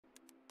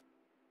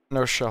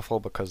No shuffle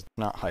because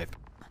not hype.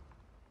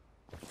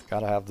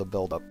 Gotta have the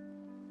build up.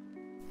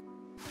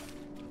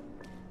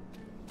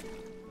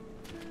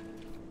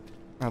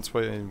 That's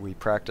why we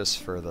practice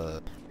for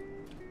the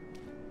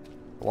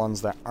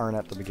ones that aren't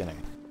at the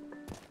beginning.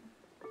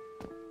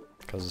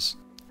 Because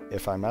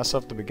if I mess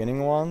up the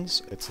beginning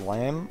ones, it's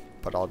lame,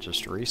 but I'll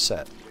just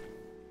reset.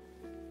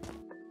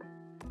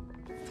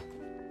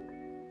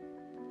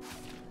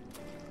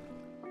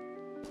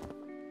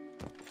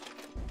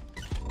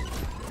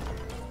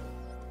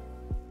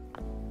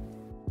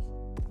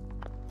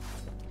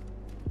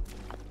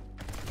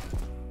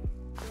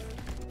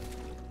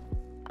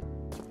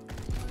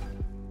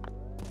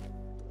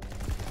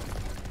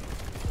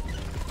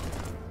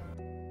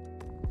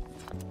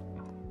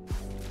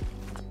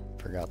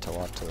 Forgot to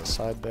walk to the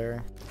side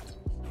there.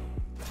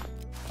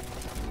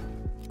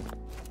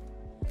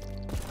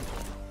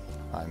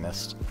 I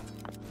missed.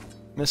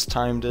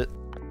 Mistimed it.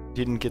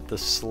 Didn't get the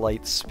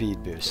slight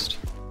speed boost.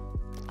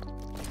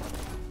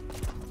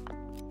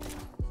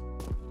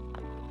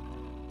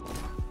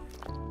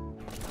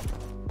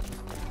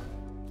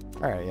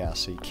 Alright, yeah,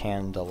 so you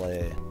can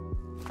delay.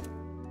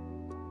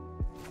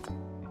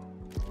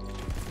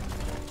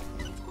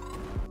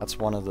 That's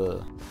one of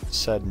the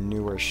said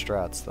newer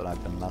strats that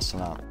I've been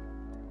messing up.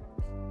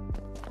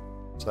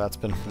 So that's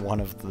been one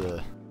of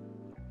the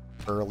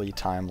early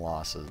time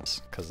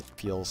losses, because it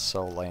feels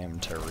so lame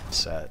to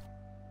reset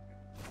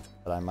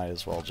that I might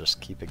as well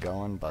just keep it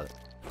going, but...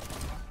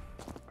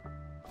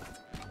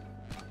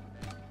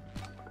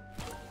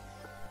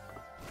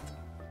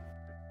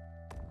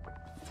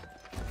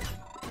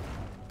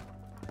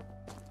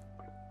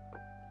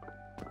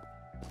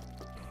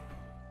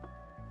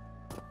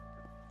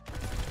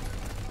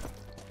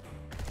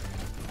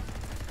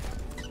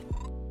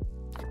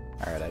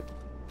 Alright, I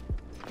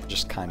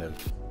just kind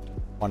of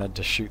wanted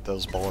to shoot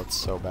those bullets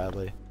so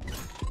badly.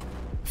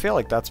 I feel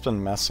like that's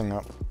been messing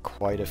up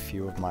quite a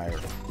few of my,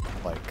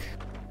 like,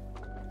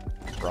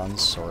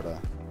 runs,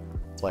 sorta.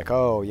 It's like,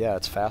 oh yeah,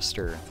 it's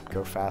faster.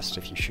 Go fast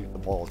if you shoot the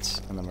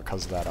bullets. And then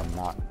because of that,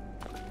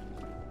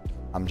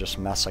 I'm just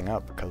messing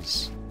up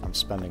because I'm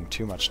spending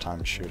too much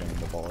time shooting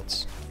the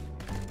bullets.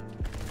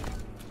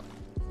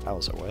 That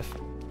was a whiff.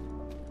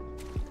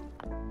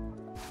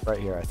 Right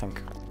here, I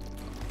think.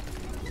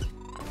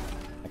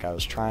 Like, I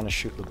was trying to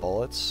shoot the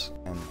bullets,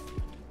 and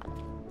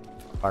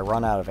if I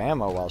run out of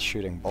ammo while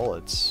shooting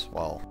bullets,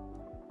 well...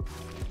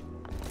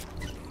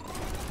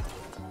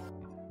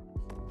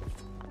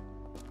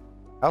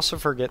 I also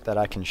forget that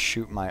I can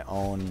shoot my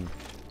own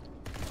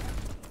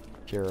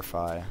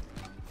Purify.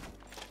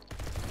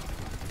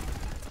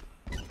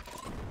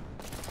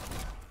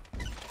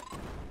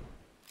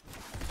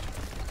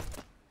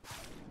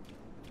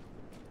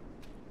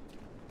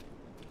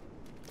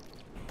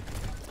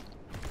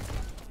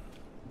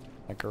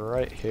 Like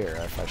right here,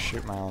 if I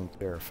shoot my own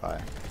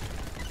Purify.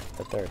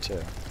 Right there too.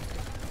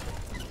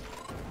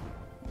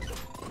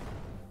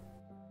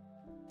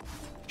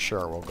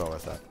 Sure, we'll go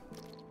with that.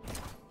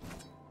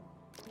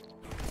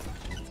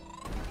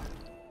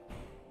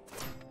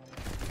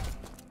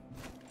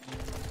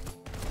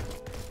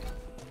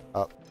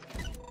 Up.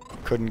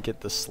 Couldn't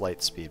get the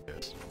slight speed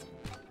boost.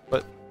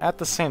 But at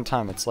the same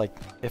time, it's like,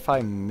 if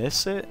I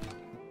miss it,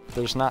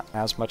 there's not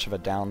as much of a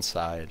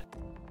downside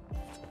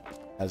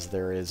as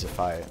there is if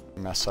I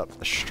mess up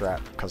the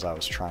strat because I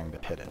was trying to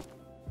hit it.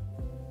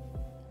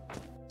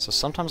 So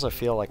sometimes I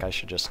feel like I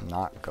should just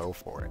not go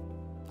for it.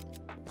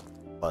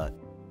 But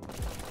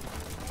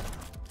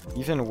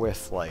even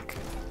with, like,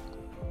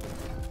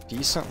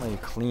 decently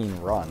clean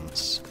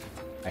runs,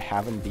 I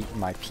haven't beaten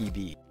my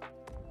PB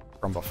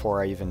from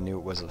before I even knew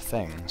it was a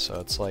thing, so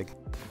it's like,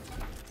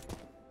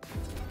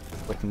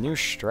 with new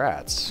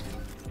strats,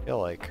 I feel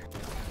like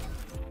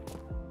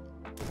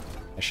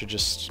I should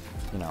just,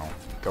 you know,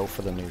 go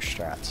for the new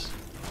strats.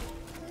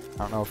 I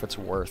don't know if it's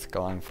worth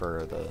going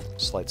for the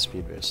slight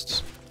speed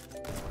boosts.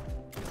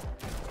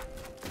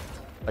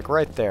 Like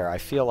right there, I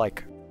feel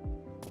like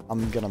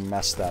I'm gonna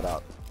mess that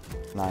up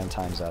 9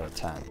 times out of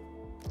 10.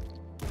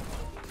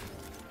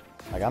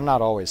 Like, I'm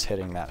not always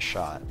hitting that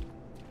shot.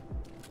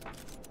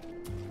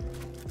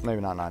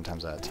 Maybe not 9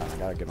 times out of 10, I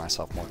gotta give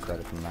myself more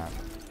credit than that.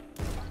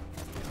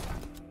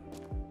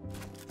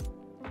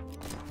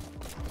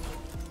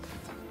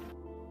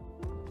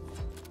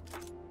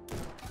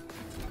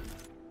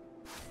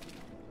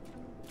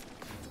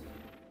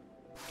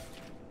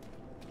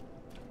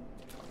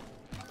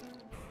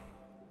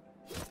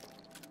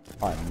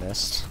 Oh, I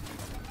missed.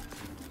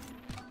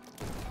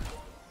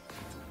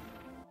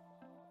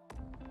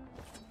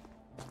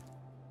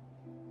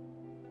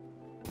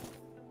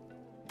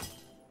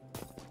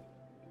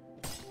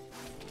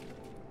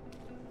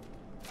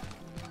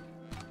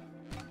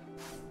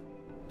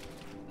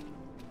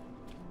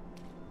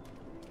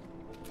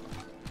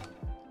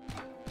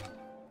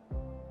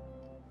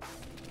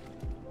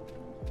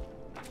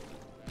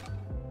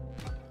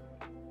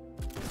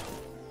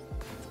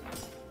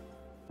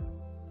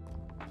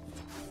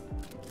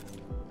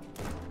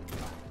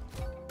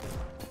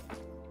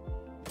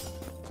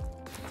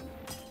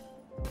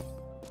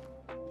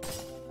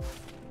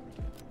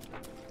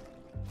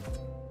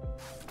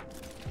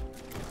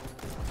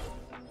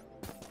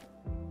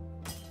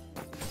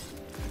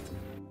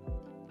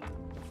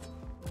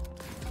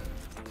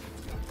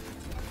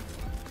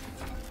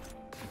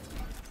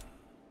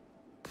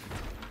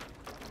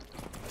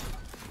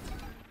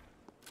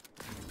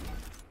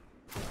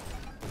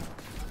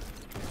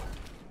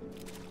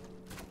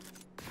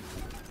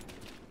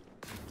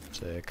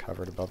 Sick,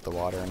 covered above the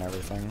water and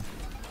everything.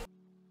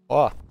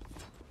 Oh!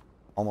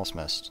 Almost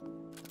missed.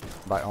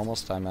 By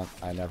almost, I meant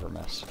I never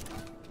miss.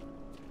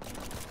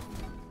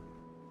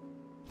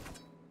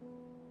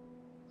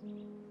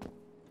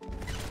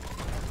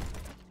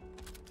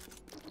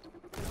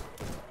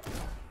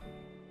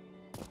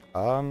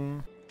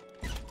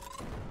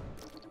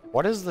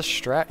 What is the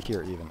strat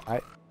here even?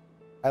 I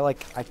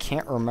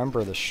can't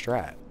remember the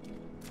strat.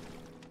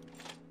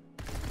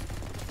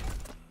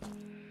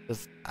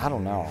 I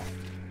don't know.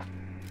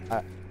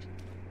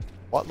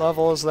 What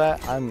level is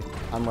that? I'm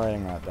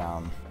writing that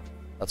down.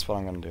 That's what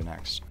I'm gonna do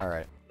next.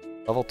 Alright.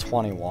 Level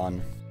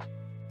 21.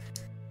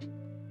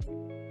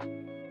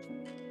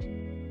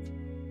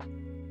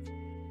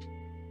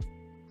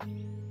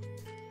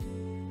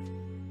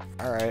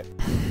 Alright.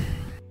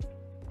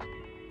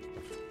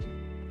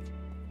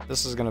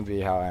 This is gonna be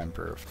how I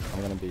improve.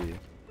 I'm gonna be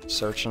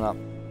searching up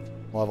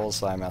levels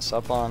that I mess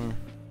up on.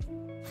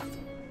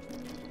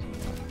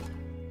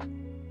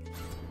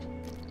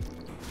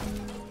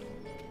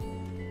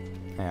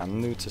 Yeah, I'm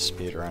new to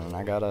speedrunning.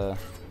 I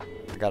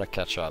gotta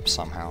catch up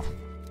somehow.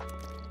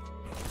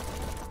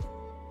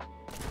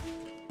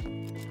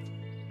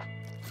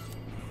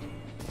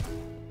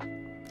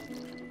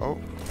 Oh.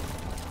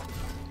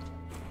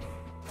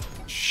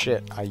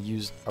 Shit,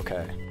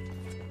 okay.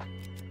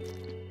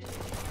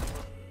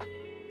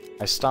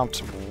 I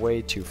stomped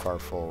way too far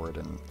forward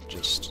and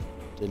just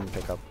didn't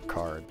pick up a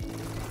card.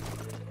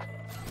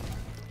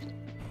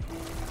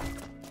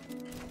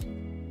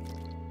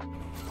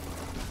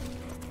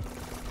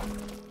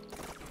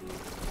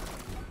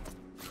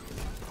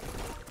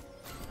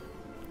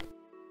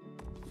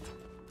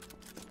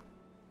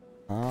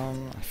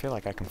 I feel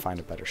like I can find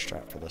a better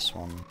strat for this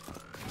one.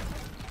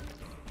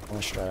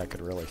 Only strat I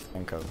could really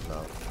think of,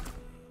 though.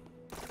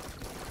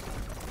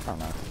 I don't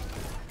know.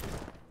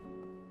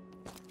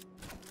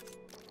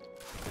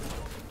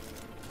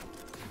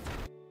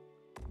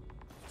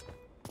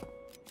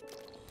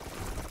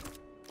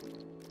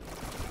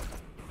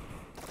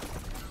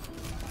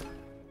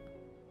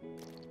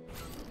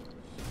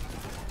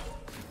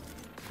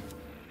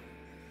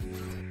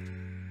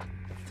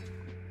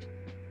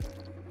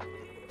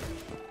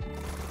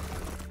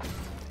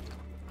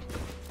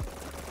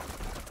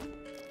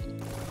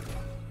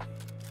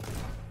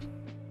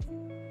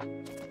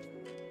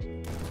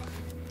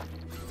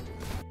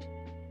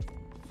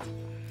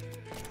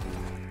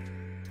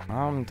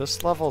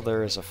 This level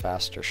there is a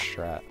faster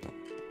strat.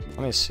 Let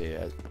me see.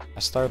 I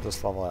started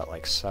this level at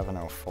like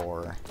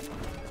 7:04.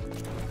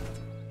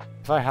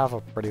 If I have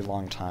a pretty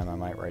long time, I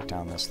might write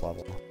down this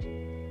level.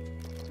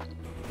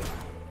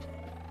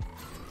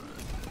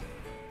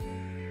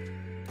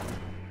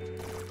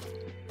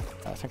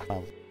 I think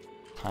my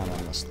time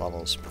on this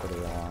level is pretty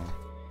long.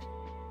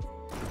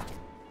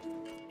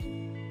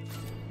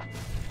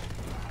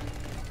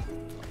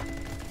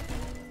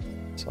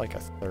 It's like a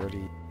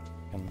 30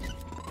 and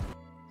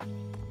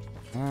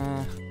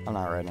I'm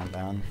not writing it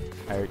down.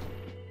 I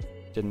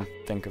didn't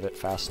think of it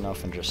fast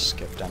enough and just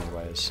skipped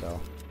anyways, so.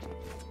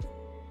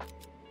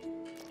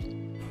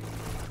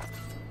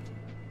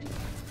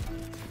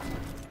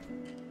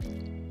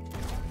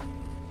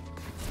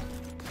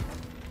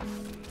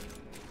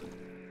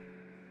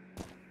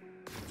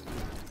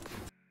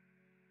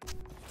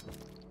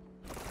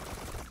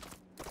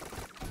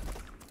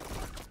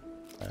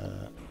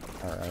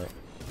 Alright.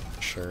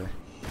 Sure.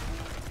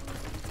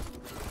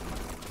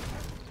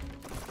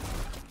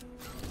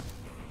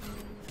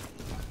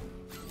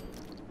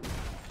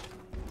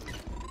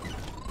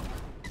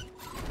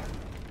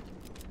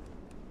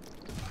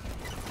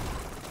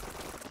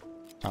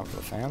 Out for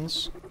the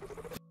fans.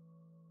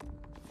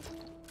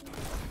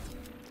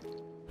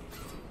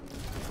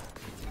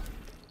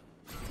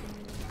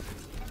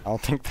 I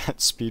don't think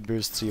that speed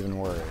boost's even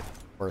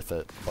worth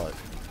it, but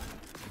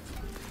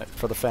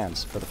for the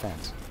fans, for the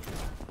fans.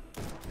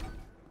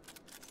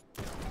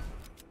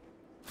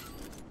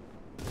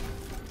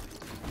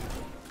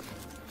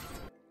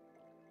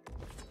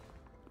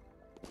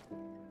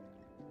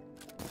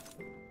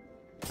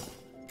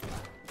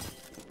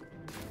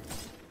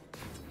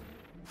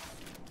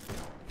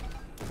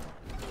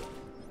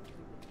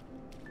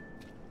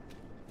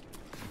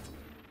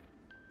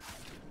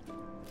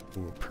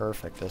 Ooh,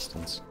 perfect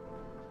distance.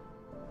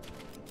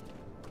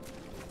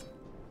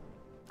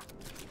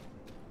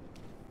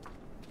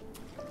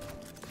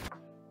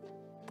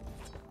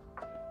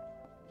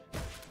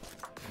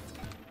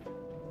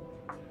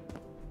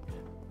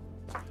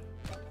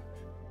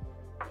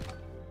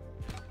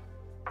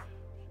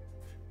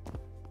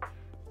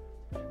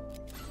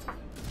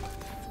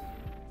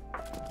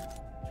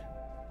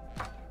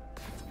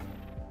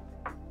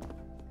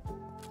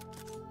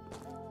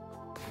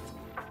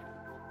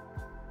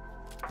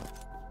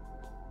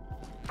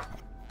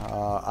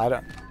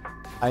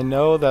 I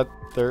know that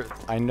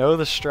I know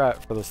the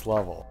strat for this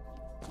level,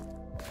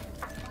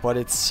 but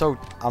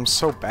I'm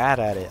so bad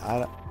at it.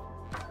 I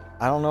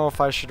don't know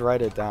if I should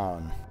write it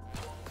down.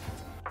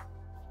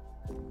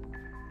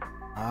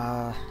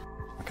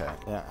 Okay,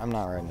 yeah, I'm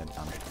not writing it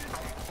down.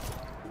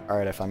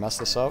 Alright, if I mess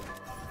this up,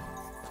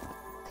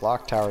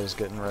 Clock tower's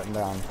getting written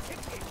down.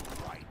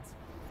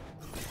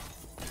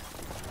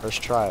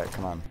 First try it,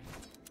 come on.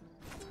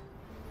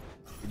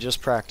 We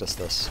just practiced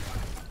this.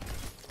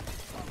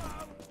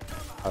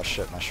 Oh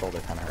shit, my shoulder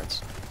kinda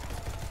hurts.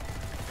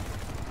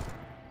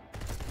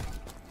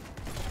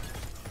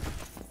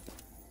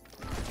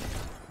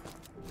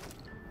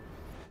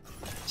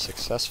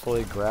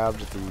 Successfully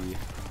grabbed the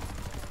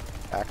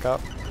backup.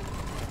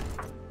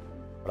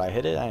 But I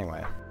hit it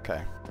anyway.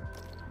 Okay.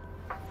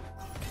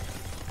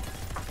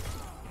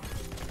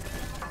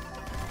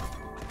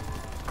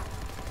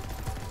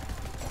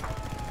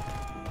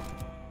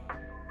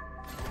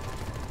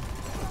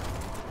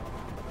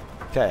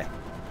 Okay.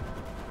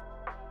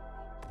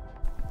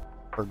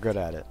 We're good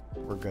at it.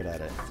 We're good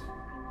at it.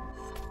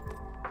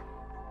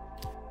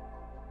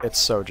 It's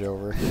so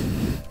Jover.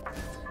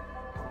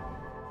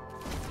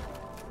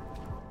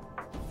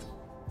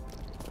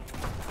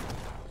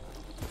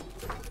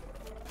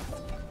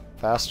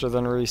 Faster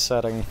than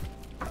resetting.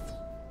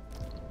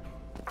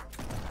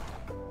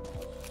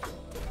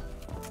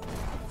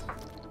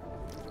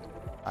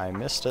 I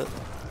missed it.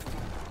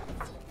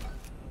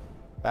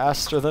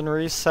 Faster than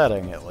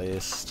resetting, at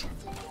least.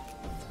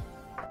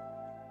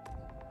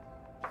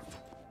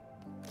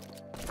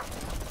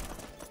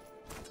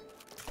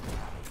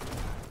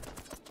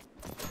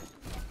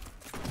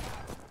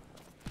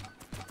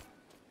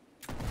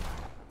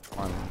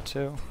 One,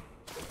 two.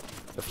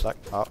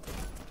 Deflect. Oh,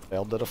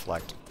 failed to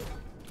deflect.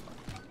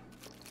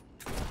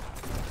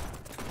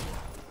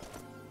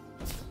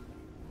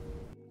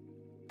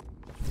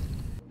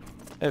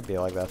 It'd be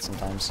like that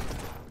sometimes.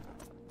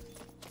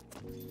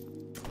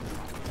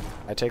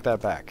 I take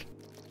that back.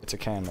 It's a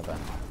canon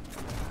event.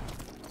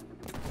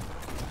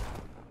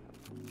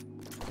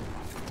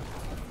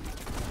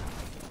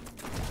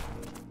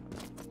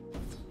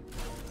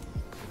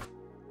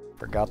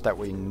 Forgot that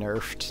we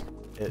nerfed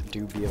it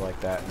do be like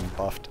that and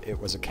buffed it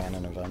was a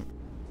canon event.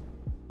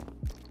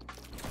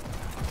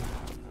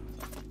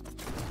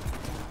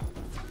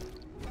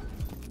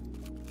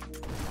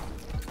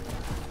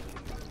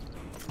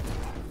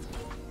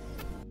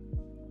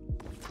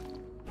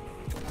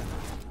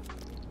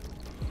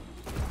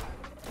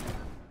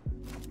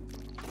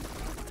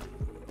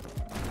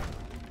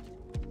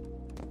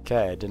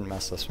 Okay, I didn't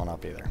mess this one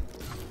up either.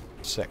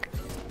 Sick.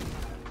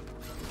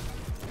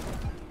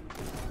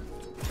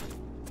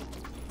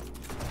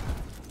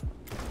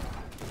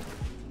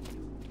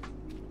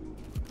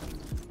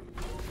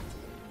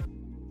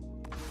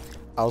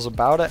 I was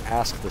about to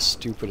ask the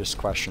stupidest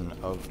question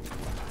of,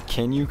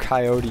 can you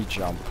coyote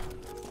jump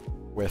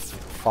with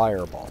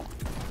fireball?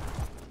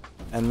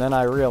 And then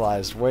I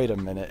realized, wait a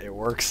minute, it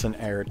works in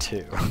air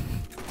too.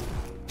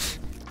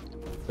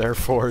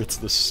 Therefore, it's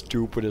the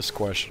stupidest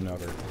question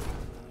ever.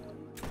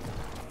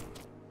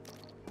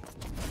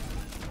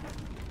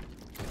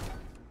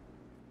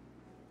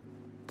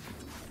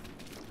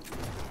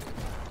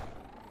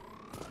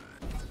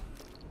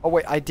 Oh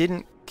wait, I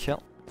didn't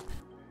kill...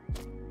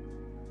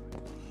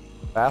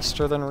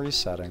 Faster than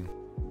resetting.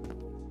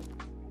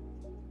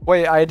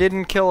 Wait, I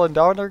didn't kill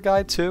another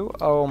guy too?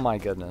 Oh my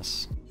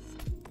goodness.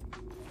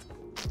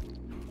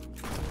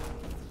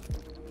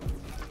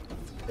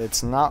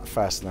 It's not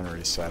faster than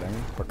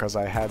resetting, because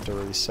I had to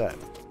reset.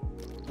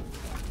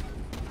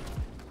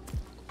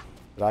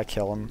 Did I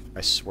kill him?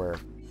 I swear,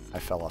 I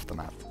fell off the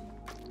map.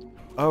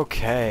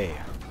 Okay.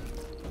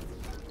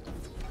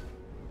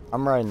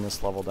 I'm writing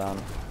this level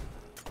down.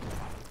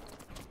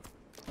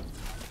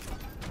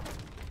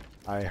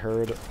 I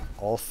heard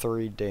all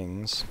three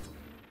dings.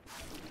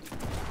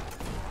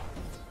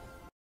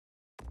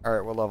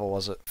 Alright, what level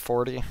was it?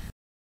 40?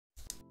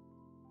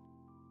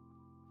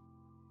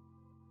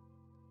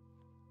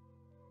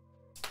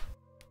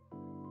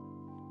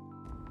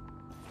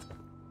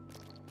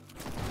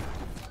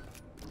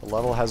 The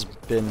level has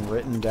been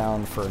written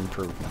down for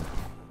improvement.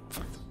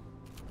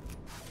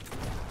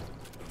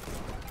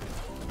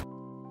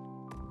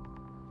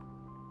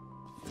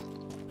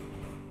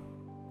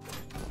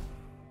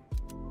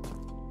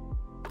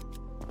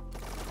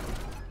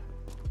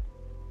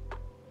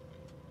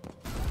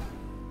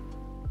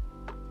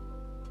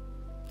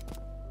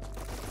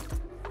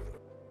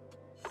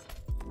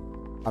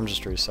 I'm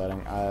just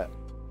resetting. That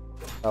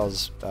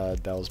was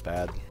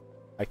bad.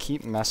 I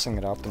keep messing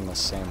it up in the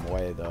same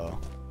way though.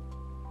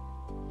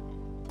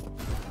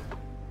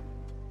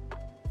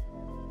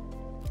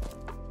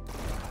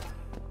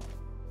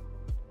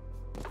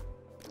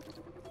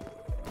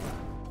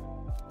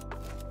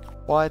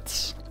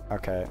 What?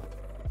 Okay.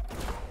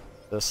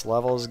 This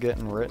level is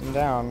getting written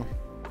down.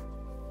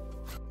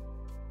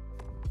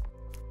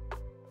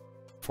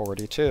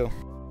 42.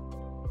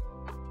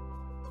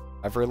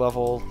 Every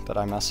level that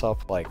I mess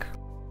up, like...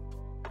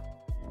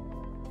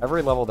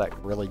 Every level that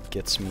really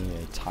gets me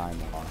a time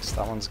loss,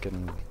 that one's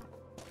getting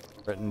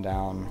written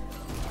down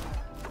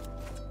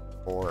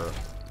for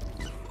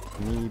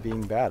me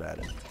being bad at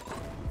it.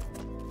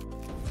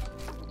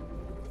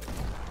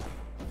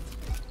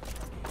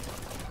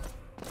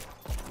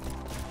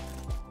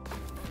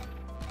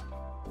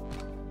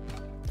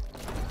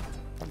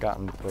 I've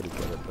gotten pretty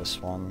good at this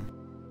one.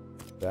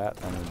 that,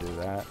 then we do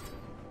that.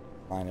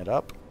 Line it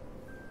up.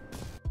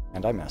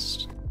 And I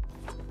missed.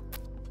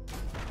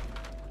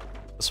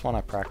 This one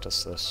I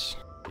practiced this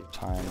a few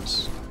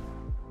times.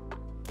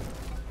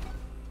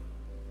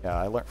 Yeah,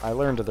 I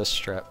learned this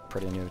strat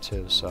pretty new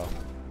too, so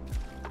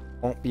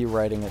won't be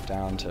writing it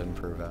down to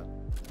improve it,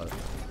 but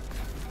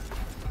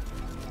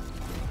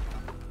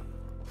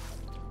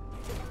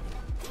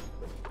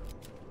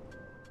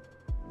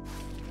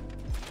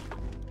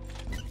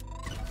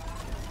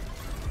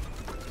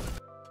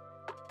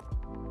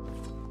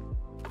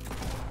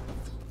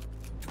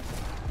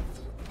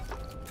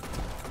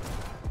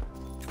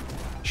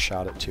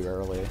shot it too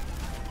early.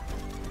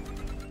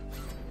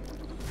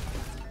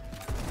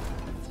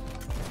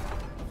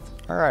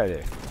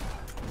 Alrighty.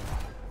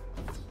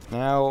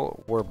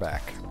 Now we're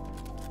back.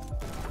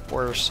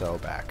 We're so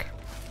back.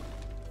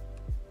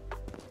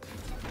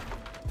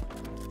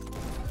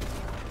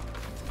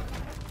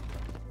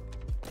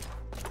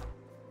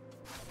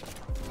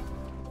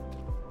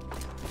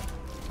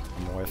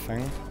 I'm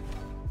whiffing.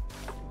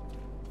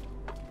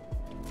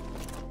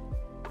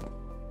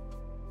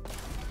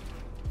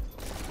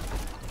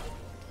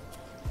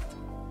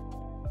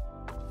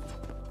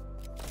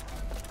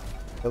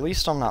 At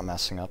least I'm not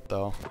messing up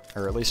though,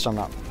 or at least I'm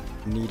not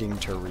needing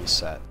to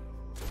reset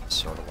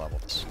sort of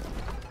levels.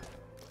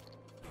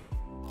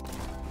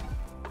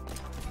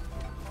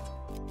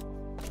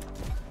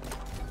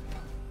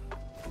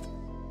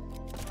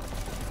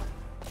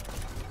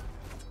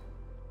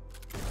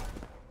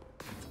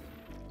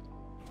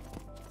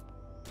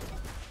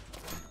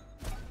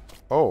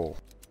 Oh.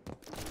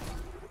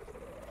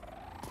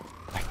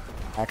 I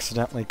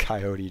accidentally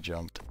coyote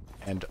jumped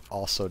and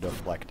also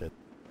deflected.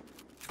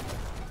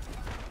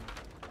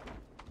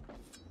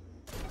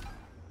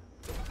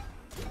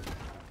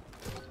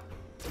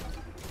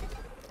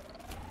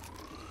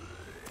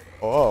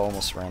 Oh,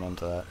 almost ran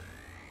into that.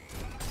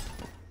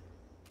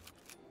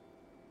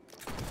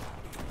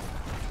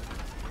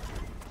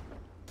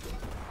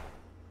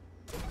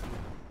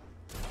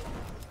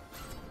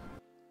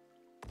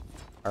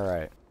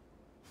 Alright.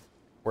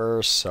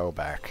 We're so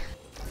back.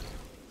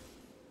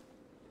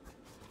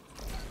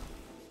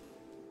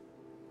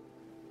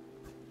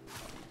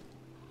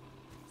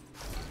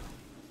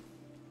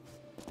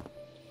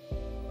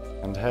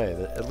 And hey,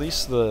 at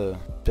least the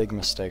big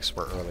mistakes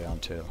were early on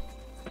too.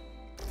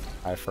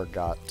 I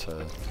forgot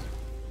to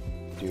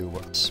do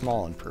a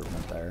small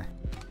improvement there.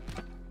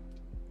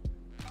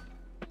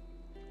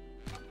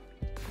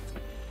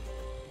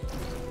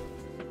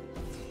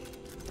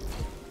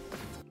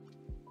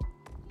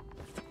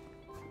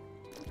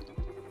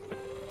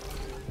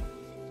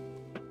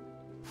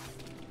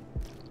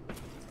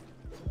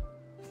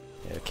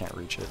 Yeah, I can't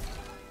reach it.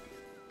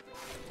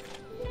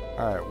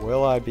 Alright,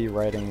 will I be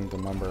writing the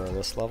number of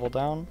this level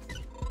down?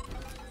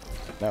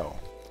 No.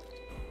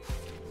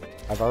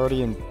 I've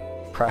already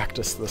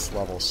practiced this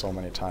level so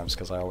many times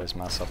because I always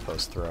mess up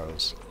those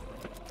throws.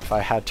 If I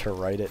had to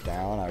write it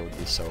down, I would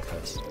be so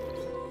pissed.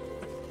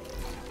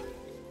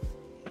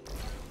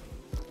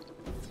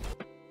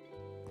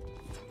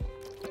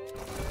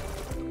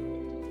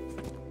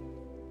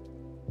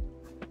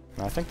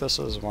 And I think this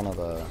is one of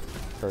the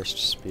first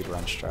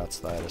speedrun strats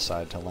that I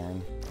decided to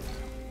learn.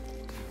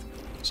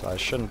 So I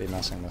shouldn't be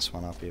messing this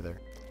one up either.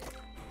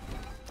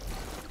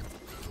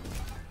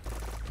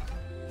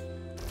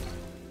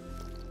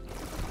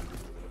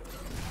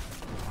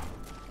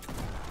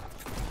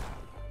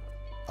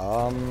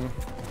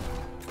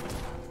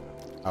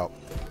 Oh,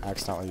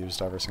 accidentally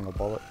used every single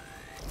bullet.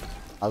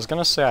 I was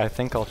gonna say I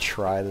think I'll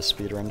try the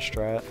speedrun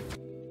strat,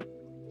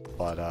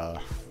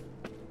 but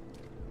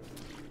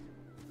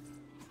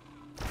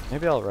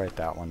maybe I'll write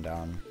that one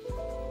down.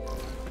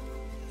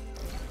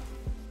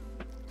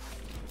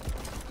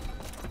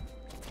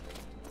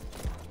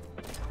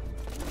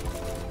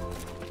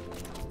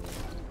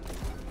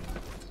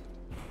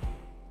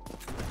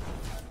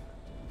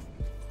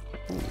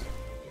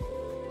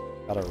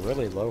 Got a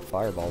really low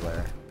fireball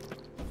there.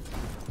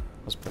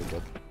 That was pretty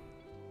good.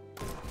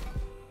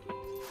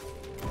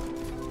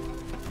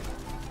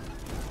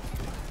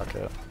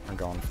 Okay, we're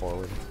going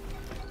forward.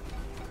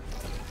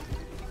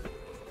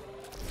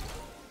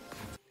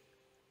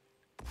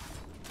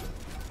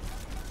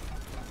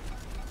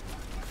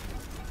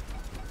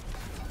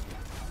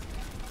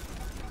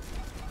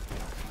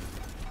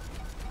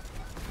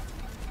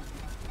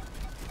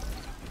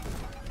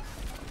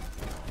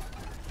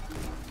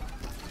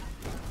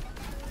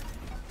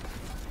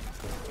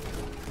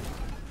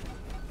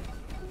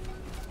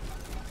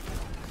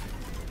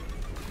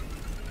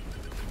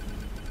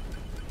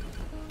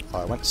 Oh,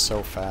 I went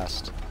so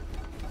fast.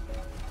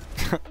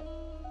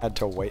 Had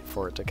to wait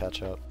for it to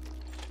catch up.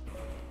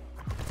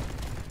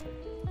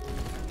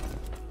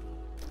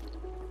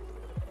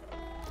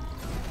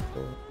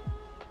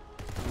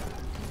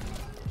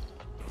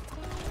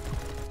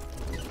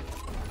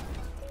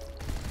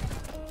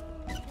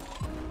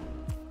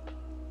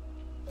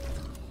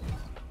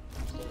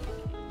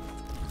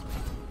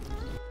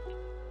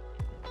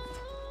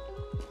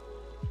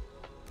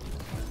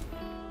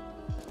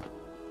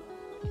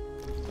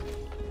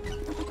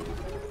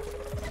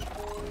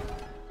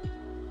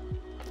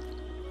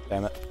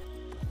 Damn it.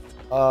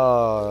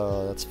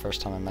 Oh, that's the first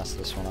time I messed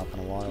this one up in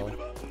a while.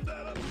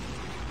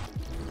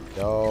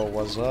 Yo,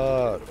 what's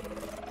up?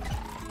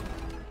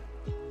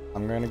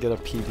 I'm gonna get a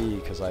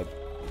PB because I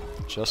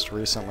just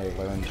recently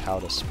learned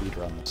how to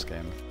speedrun this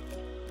game.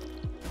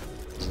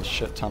 There's a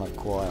shit ton of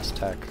cool ass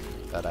tech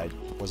that I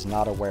was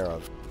not aware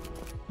of.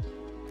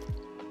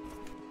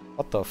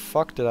 What the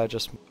fuck did I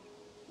just...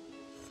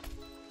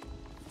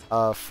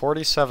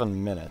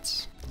 47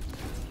 minutes.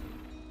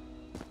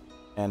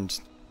 And,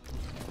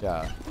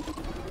 yeah.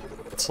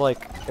 It's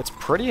like, it's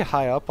pretty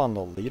high up on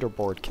the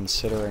leaderboard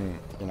considering,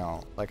 you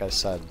know, like I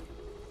said,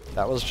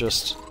 that was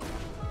just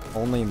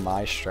only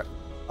my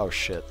oh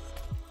shit.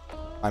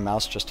 My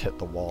mouse just hit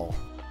the wall.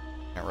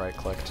 It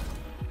right-clicked.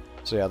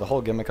 So yeah, the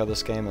whole gimmick of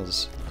this game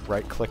is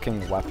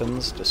right-clicking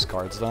weapons,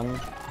 discards them,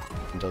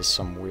 and does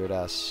some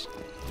weird-ass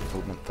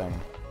movement thing.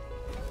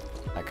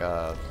 Like,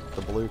 the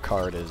blue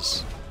card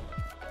is,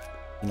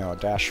 you know, a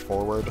dash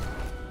forward.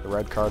 The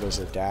red card is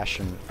a dash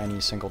in any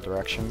single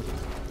direction.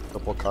 The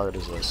purple card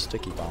is a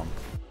sticky bomb.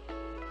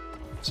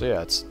 So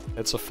yeah,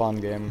 it's a fun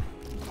game.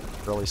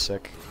 Really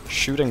sick.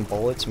 Shooting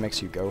bullets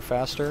makes you go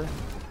faster,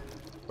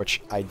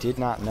 which I did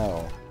not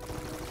know,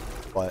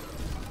 but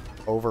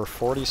over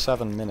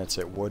 47 minutes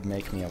it would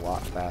make me a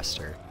lot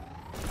faster.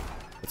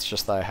 It's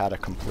just that I had a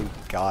complete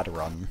god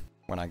run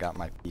when I got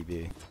my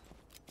PB.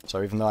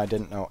 So even though I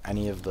didn't know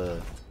any of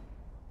the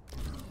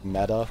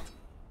meta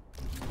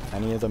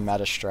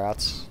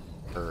strats,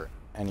 or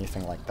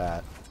anything like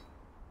that,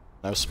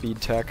 no speed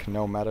tech,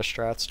 no meta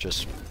strats,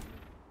 just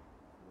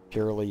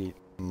purely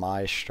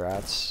my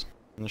strats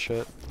and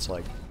shit, it's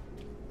like,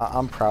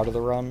 I'm proud of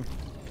the run.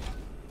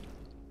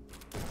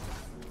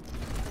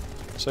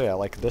 So yeah,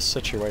 like this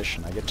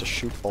situation, I get to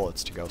shoot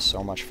bullets to go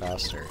so much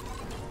faster.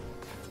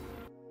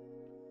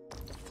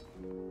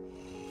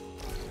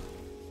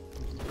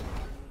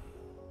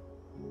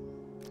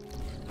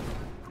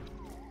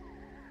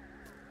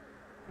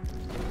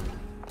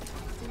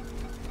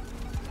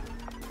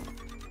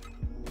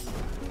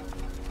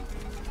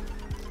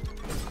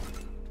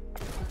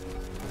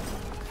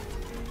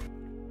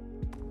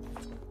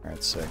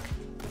 Alright, sick.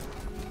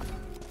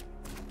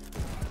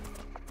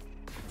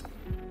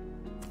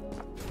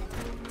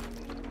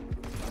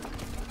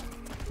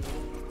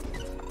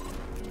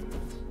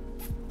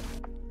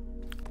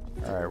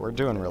 Alright, we're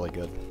doing really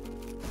good.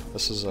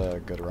 This is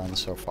a good run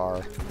so far.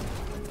 I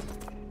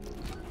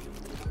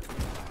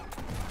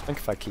think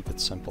if I keep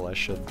it simple, I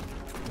should...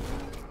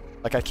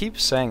 Like, I keep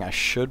saying I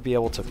should be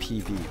able to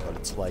PB, but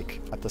it's like,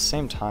 at the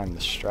same time,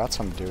 the strats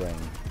I'm doing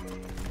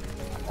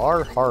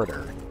are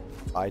harder.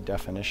 By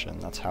definition,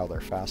 that's how they're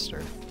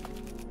faster.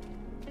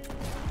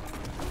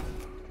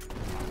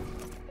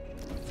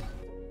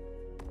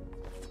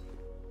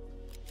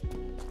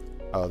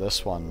 Oh,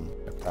 this one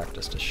I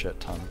practiced a shit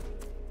ton.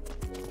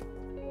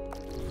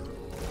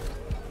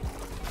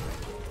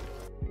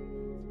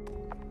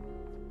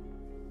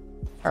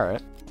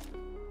 Alright.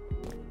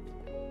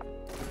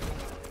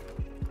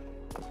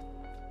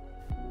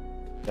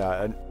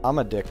 Yeah, I'm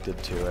addicted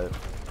to it.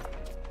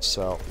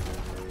 So...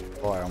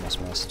 Oh, I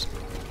almost missed.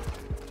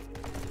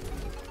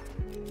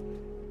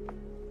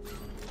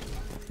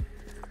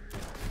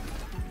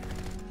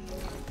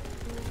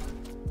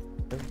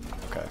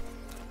 Okay.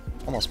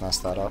 Almost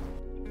messed that up.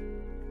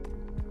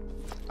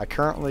 I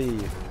currently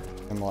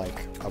am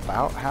like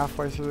about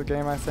halfway through the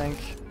game, I think.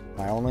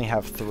 I only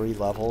have 3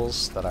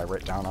 levels that I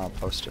write down on a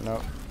post-it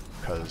note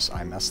because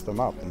I messed them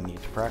up and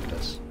need to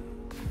practice.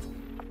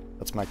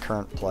 That's my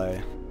current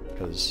play,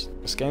 because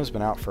this game's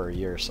been out for a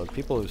year, so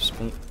people who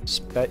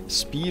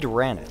speed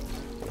ran it.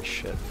 Holy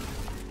shit.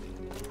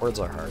 Words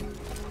are hard.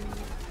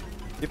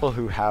 People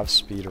who have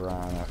speed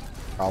run it,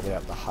 probably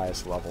at the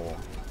highest level,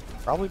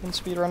 probably been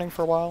speedrunning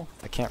for a while.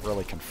 I can't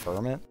really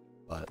confirm it,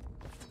 but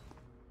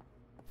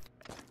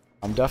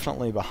I'm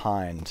definitely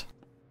behind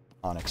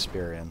on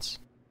experience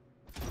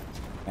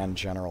and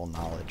general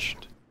knowledge.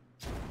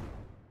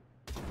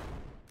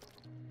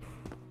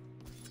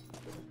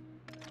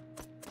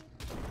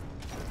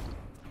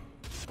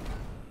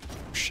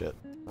 Shit,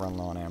 run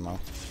low on ammo.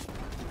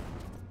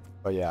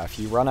 But yeah, if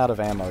you run out of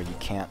ammo, you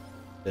can't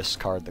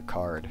discard the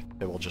card.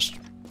 It will just...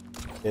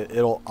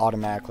 It'll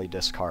automatically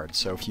discard.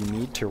 So if you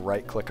need to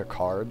right-click a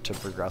card to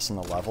progress in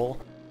the level,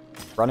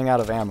 running out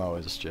of ammo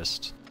is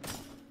just...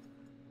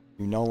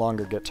 You no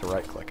longer get to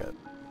right-click it.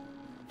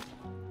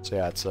 So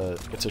yeah, it's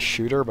a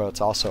shooter, but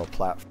it's also a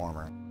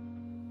platformer.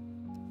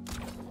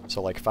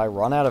 So like if I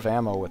run out of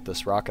ammo with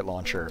this rocket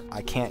launcher,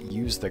 I can't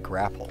use the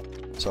grapple.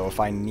 So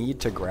if I need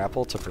to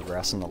grapple to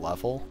progress in the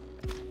level,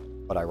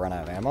 but I run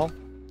out of ammo,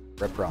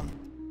 rip run.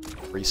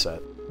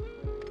 Reset.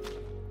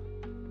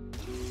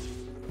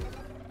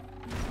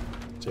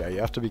 So yeah, you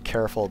have to be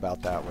careful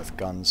about that with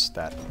guns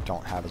that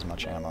don't have as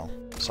much ammo,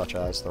 such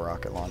as the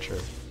rocket launcher.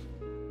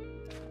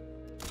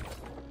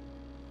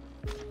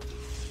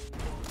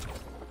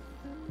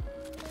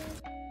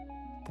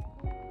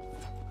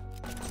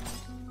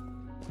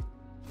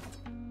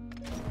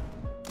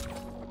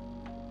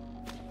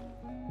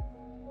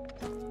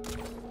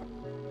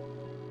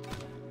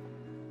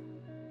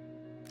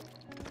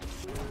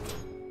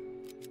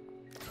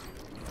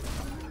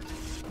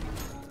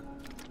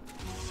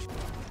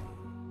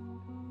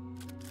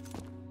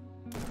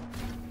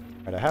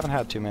 Right, I haven't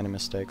had too many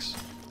mistakes.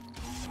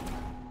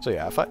 So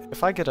yeah,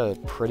 if I get a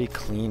pretty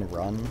clean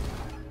run,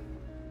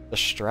 the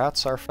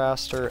strats are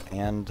faster,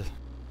 and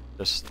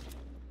just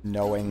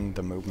knowing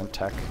the movement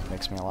tech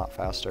makes me a lot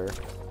faster.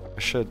 I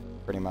should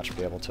pretty much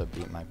be able to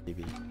beat my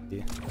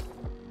PB.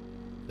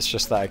 It's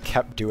just that I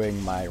kept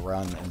doing my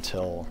run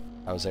until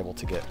I was able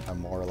to get a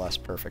more or less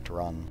perfect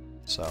run,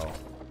 so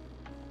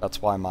that's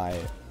why my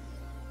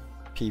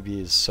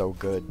PB is so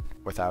good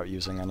without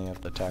using any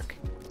of the tech.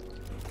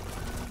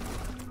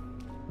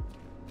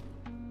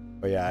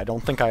 But yeah, I don't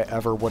think I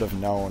ever would have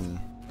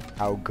known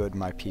how good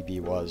my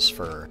PB was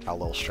for how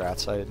little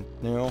strats I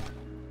knew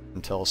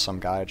until some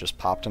guy just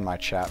popped in my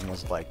chat and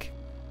was like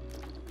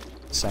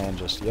saying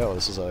just, yo,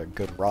 this is a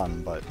good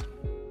run, but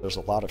there's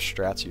a lot of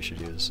strats you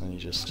should use, and he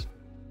just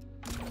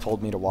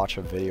told me to watch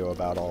a video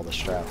about all the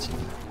strats.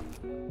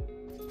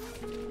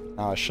 And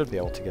now I should be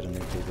able to get a new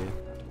PB,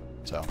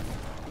 so.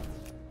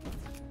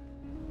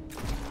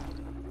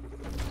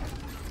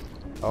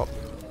 Oh.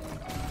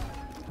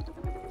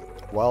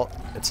 Well,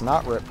 it's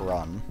not rip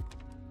run,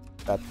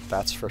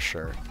 that's for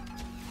sure,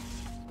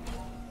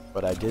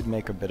 but I did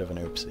make a bit of an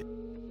oopsie.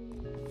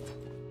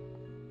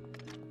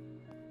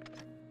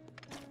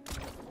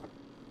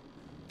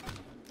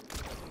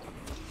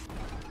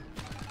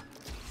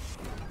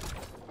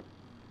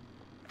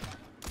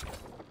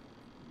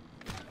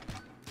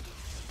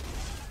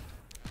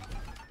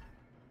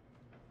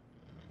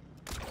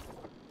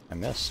 I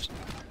missed.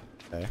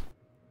 Okay.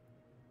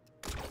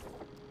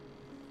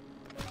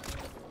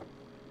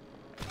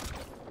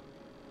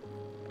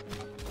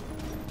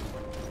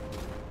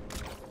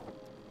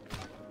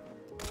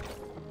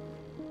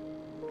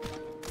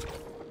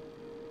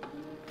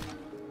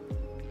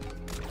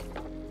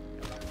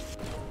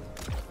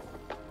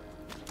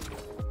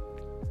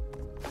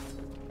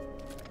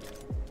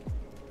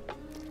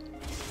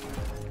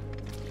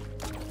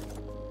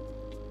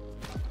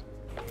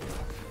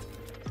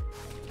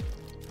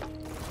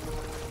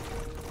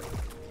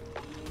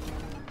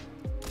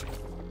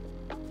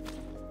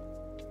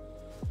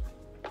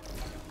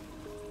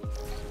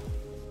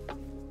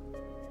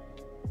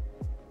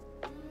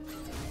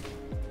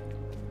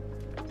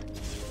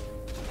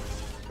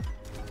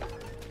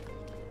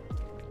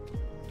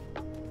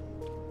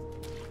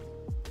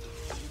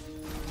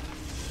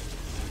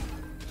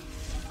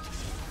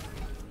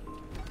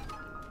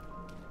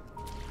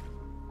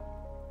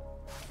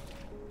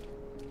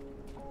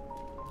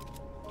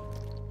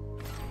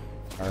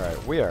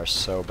 Alright, we are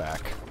so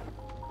back.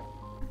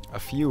 A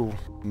few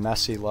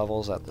messy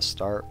levels at the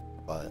start,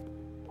 but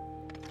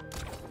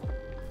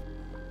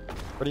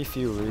pretty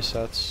few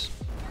resets.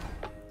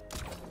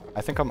 I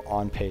think I'm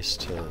on pace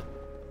to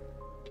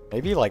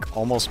maybe like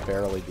almost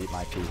barely beat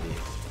my PB.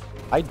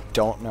 I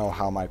don't know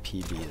how my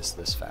PB is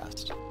this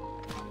fast.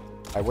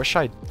 I wish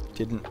I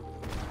didn't.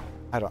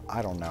 I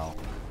don't know.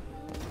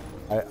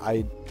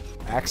 I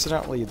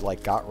accidentally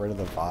like got rid of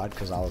the VOD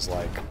because I was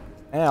like,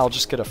 I'll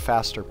just get a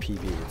faster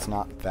PB, it's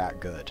not that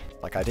good.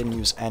 Like, I didn't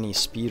use any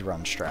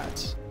speedrun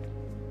strats.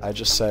 I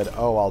just said,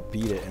 oh, I'll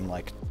beat it in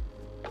like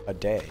a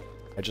day.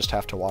 I just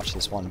have to watch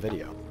this one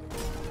video.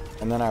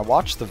 And then I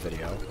watched the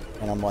video,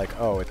 and I'm like,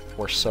 oh,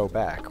 we're so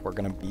back, we're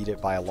gonna beat it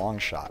by a long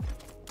shot.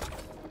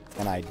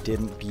 And I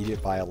didn't beat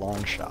it by a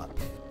long shot.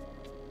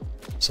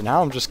 So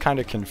now I'm just kind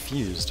of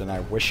confused, and I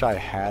wish I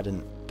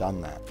hadn't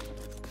done that.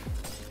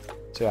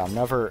 So yeah, I'm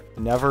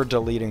never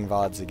deleting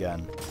VODs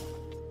again.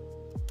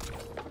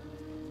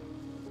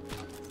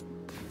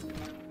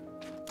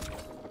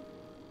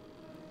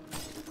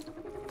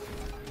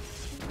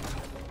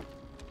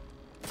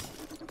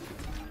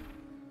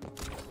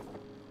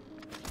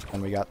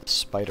 And we got the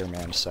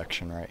Spider-Man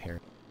section right here.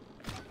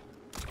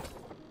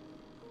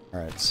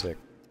 Alright, sick.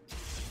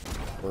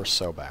 We're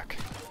so back.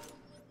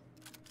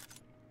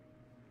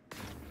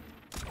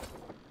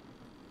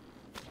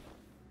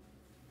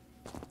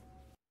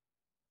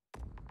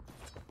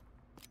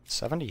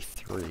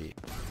 $73.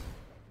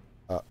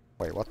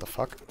 Wait, what the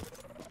fuck?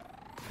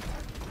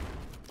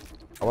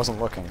 I wasn't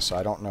looking, so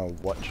I don't know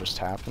what just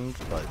happened,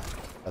 but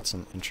that's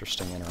an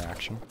interesting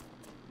interaction.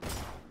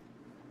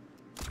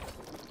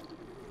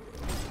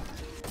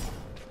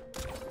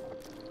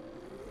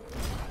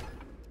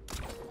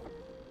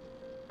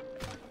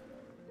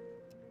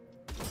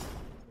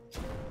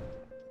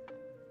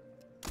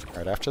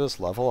 Alright, after this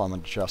level, I'm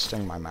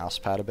adjusting my mouse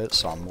pad a bit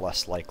so I'm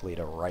less likely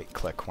to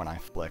right-click when I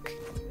flick.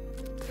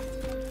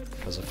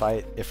 Because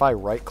if I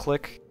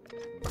right-click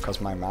because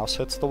my mouse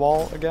hits the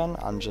wall again,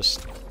 I'm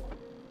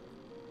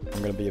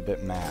gonna be a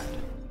bit mad.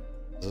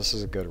 This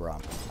is a good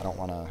run. I don't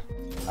want to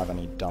have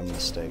any dumb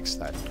mistakes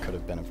that could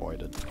have been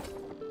avoided.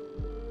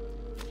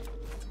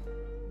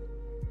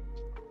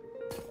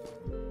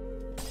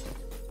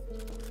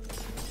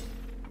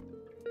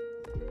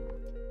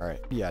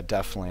 Alright, yeah,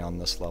 definitely on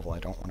this level I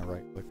don't want to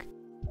right-click.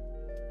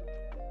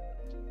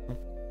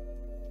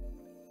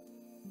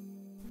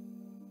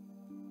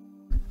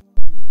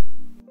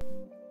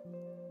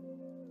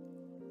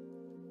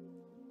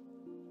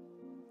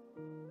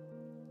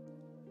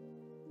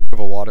 Have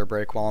a water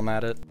break while I'm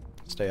at it.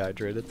 Stay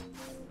hydrated.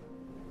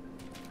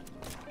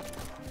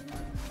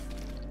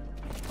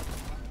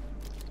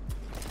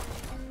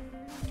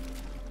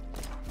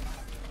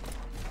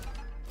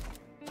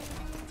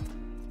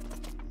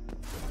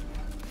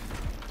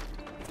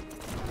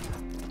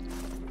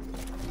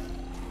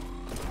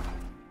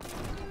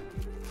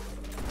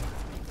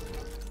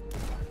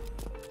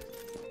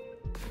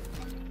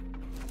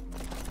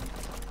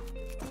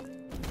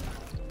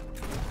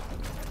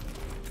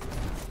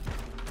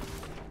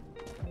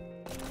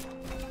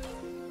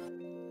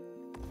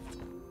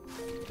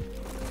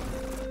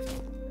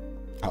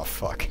 Oh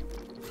fuck.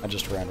 I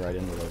just ran right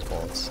into those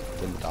bullets.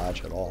 Didn't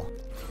dodge at all.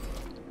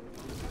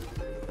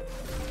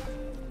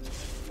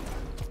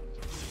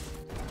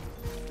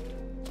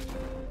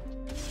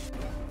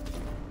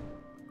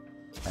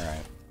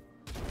 Alright.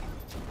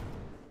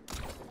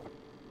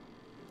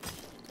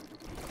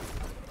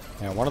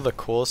 Yeah, one of the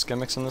coolest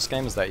gimmicks in this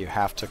game is that you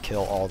have to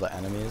kill all the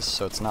enemies,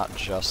 so it's not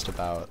just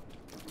about...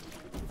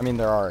 I mean,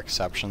 there are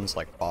exceptions,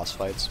 like boss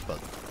fights,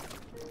 but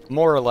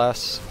more or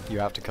less, you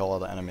have to kill all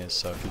the enemies,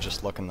 so if you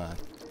just look in the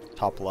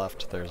top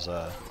left, there's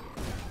a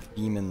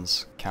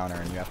demons counter,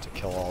 and you have to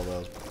kill all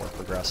those before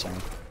progressing.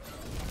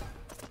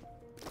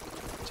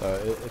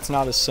 So it's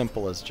not as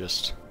simple as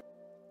just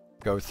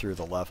go through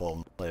the level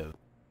and live.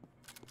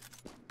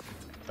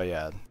 But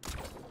yeah,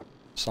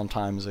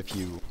 sometimes if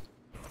you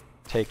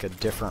take a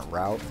different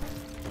route,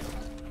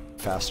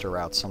 faster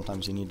route,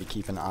 sometimes you need to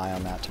keep an eye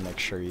on that to make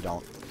sure you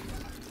don't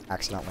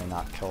accidentally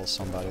not kill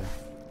somebody.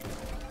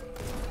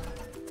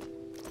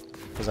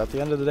 Because at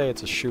the end of the day,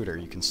 it's a shooter,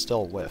 you can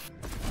still whiff.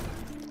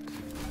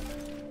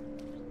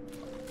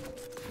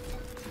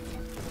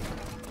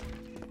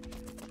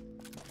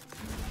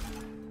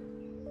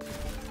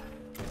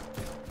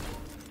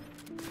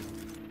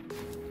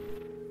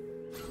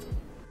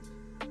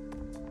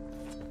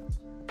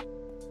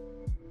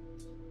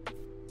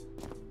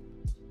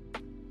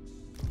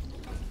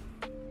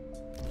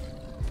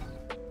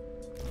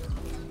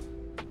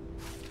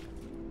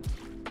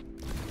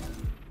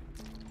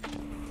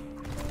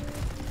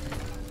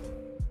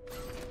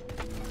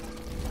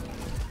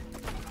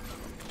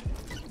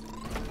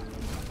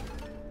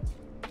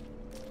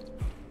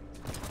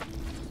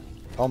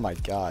 Oh my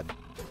god.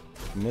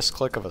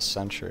 Misclick of a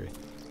century.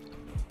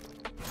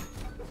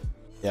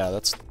 Yeah,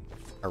 that's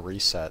a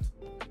reset.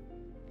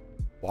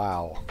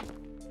 Wow.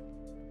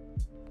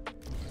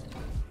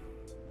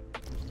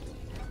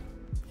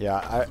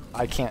 Yeah,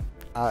 I can't...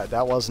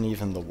 that wasn't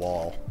even the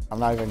wall.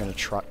 I'm not even gonna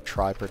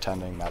try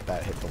pretending that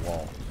that hit the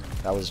wall.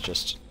 That was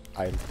just...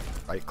 I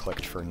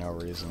right-clicked for no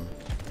reason.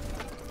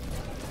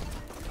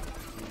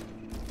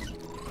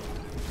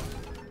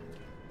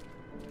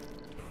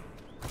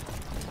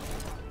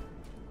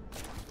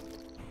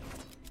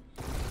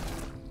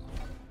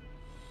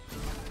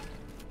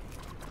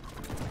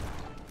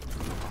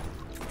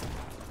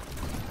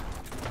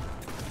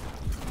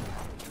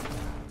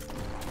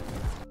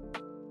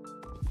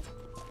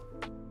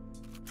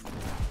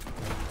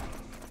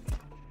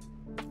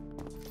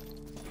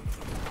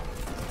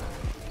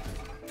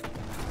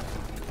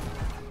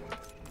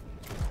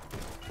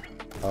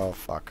 Oh,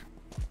 fuck.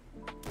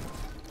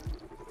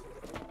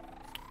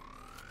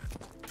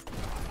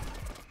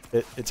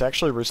 It's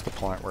actually reached the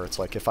point where it's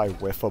like if I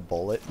whiff a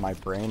bullet, my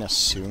brain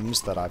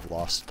assumes that I've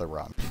lost the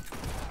run.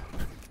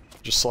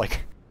 Just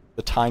like,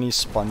 the tiny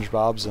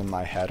SpongeBobs in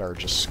my head are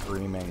just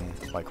screaming,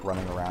 like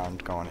running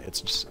around, going,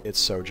 it's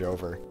so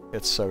Jover.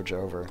 It's so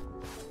Jover.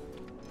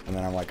 And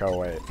then I'm like, oh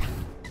wait.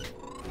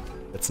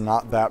 It's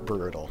not that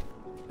brutal.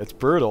 It's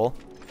brutal,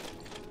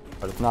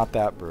 but it's not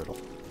that brutal.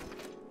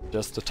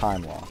 Just a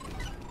time law.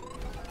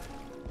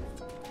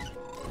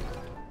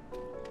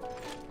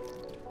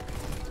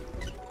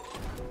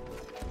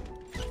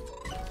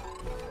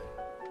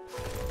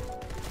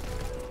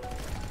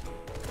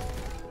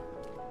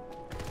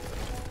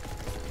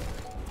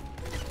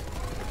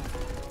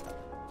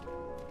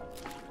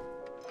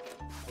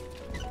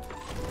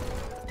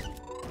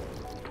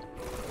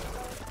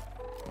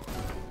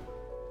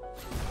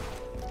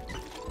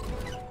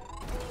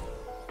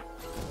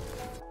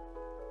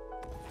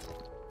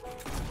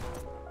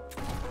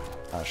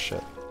 Oh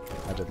shit,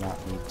 I did not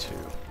need to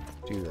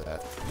do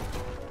that.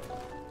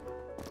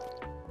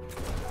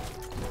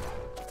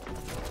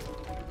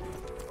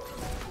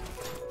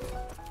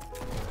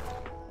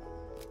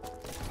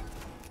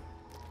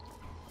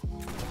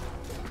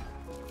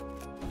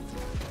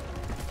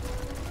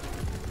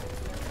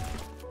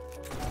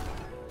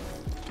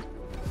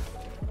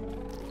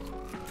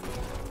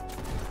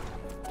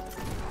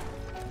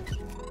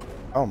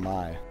 Oh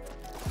my.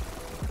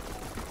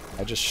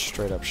 I just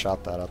straight up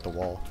shot that at the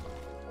wall.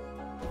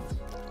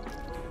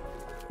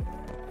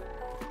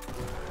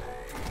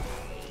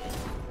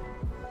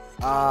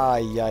 Ah,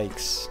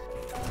 yikes.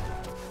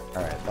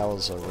 Alright, that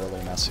was a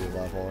really messy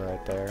level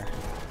right there.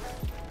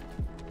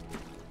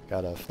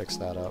 Gotta fix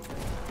that up.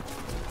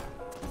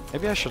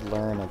 Maybe I should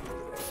learn a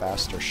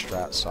faster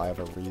strat so I have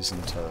a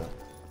reason to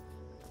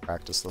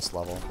practice this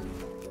level.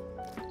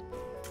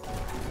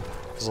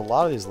 Because a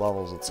lot of these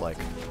levels, it's like,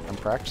 I'm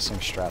practicing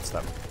strats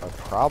that are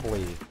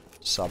probably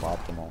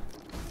suboptimal.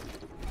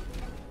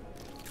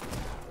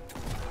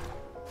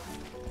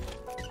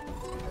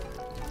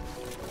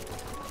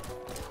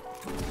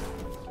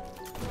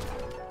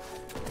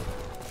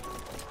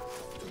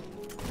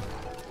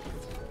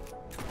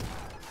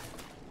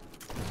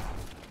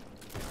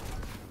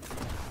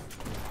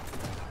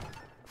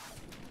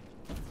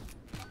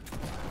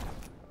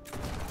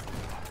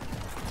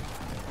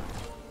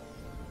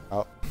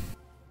 Oh.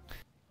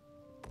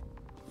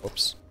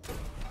 Whoops.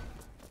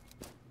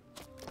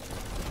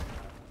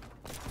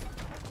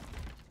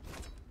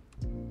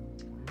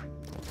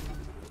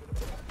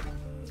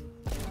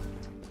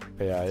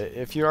 But yeah,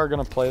 if you are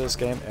gonna play this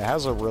game, it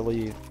has a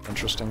really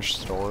interesting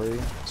story,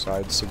 so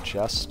I'd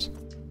suggest,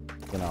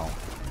 you know,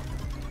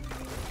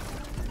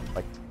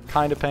 like,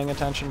 kind of paying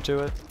attention to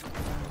it.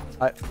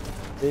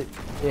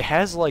 It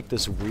has like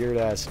this weird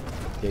ass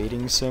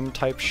dating sim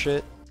type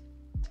shit,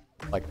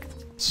 like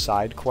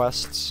side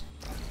quests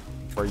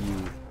where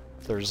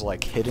there's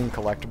like hidden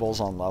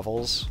collectibles on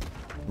levels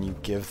and you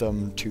give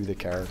them to the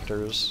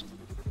characters.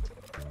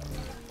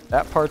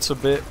 That part's a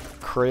bit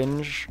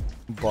cringe,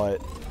 but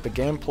the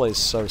gameplay's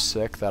so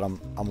sick that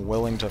I'm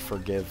willing to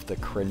forgive the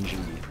cringy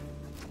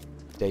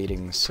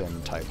dating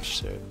sim type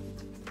shit.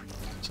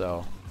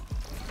 So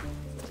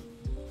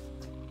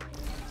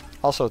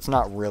also, it's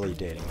not really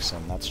dating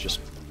sim, that's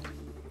just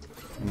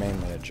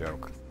mainly a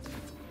joke.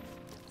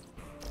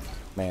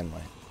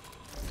 Mainly.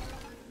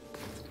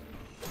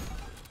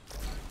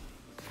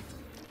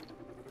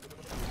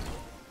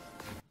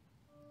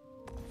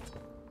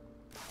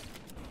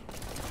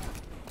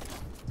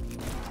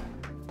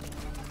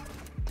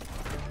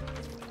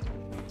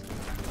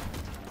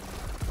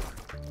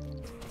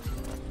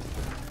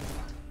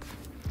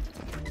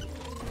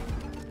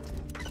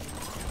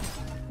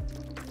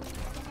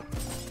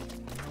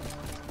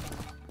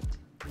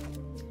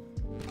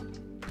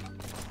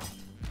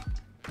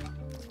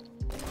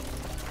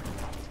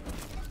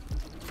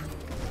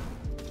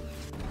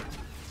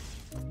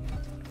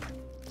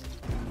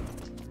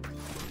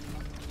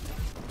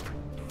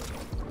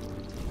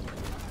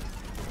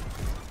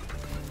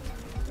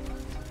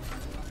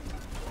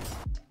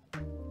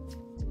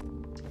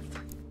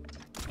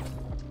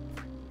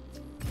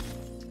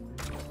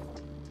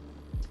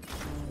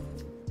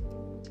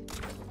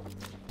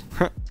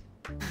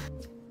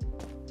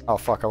 Oh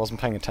fuck, I wasn't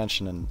paying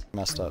attention and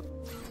messed up.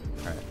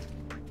 Alright.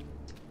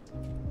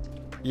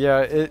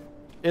 Yeah,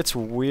 it's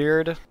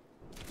weird,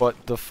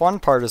 but the fun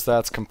part is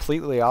that it's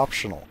completely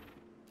optional.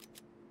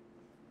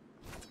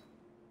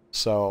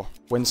 So,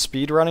 when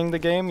speedrunning the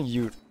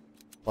game,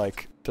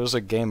 there's a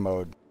game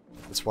mode,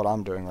 that's what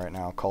I'm doing right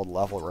now, called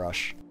Level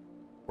Rush,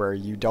 where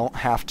you don't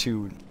have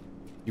to,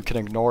 you can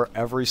ignore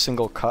every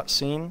single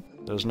cutscene,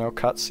 there's no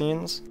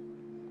cutscenes,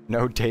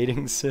 no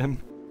dating sim,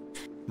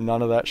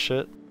 none of that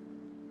shit.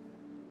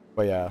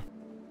 But yeah,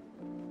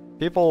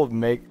 people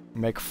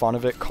make fun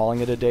of it calling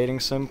it a dating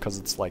sim because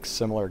it's like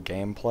similar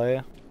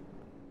gameplay,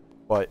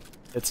 but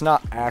it's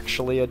not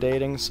actually a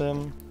dating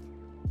sim,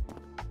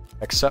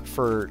 except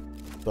for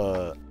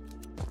the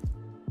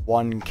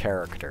one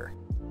character.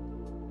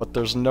 But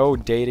there's no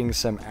dating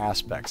sim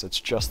aspects, it's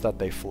just that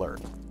they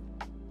flirt.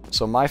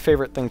 So my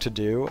favorite thing to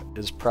do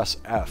is press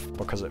F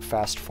because it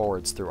fast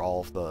forwards through all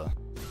of the...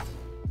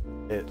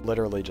 It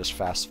literally just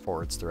fast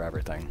forwards through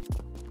everything.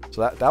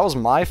 So that was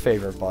my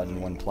favorite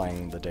button when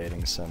playing the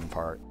dating sim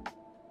part.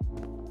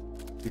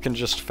 You can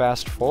just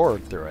fast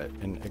forward through it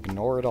and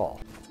ignore it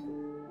all.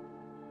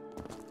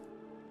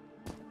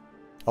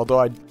 Although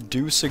I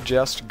do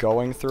suggest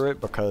going through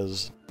it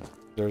because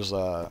there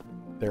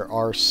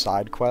are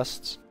side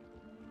quests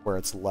where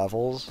it's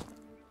levels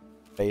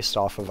based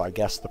off of, I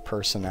guess, the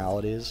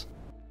personalities.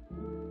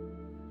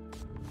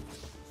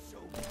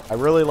 I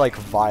really like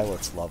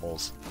Violet's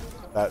levels.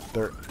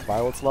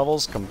 Violet's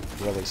levels come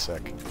really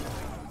sick.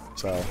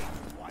 So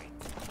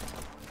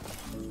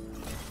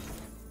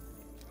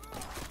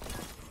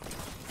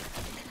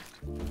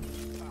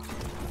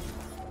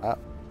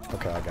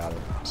okay, I got it.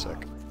 Sick.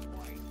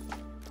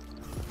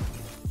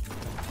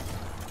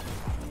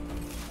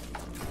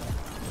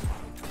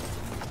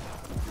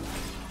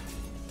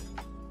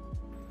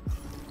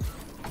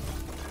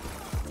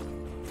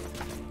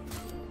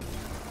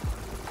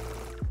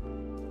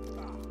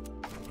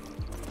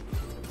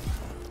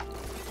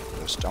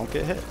 Just don't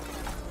get hit.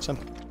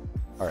 Simple.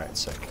 Alright,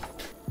 sick.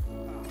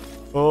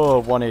 Oh,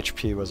 1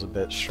 HP was a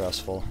bit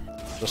stressful.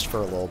 Just for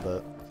a little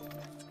bit.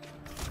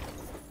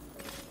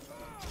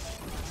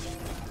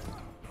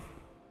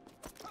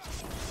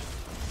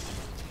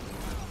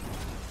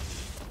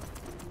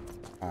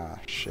 Ah,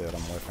 shit,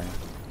 I'm whiffing.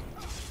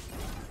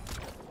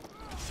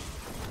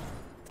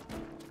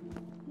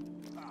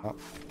 Oh,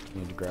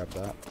 need to grab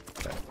that.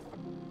 Okay.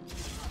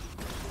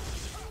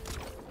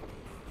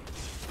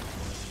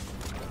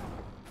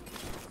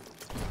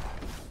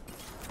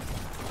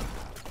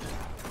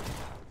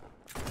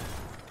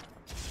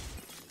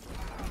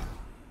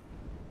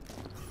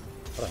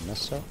 What, I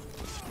missed that?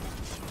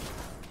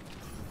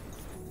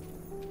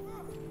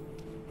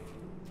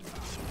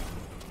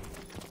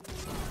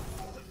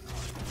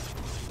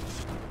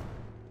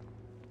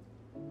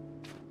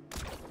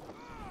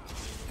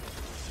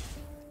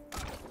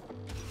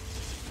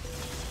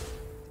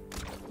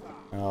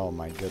 Oh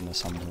my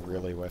goodness, I'm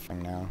really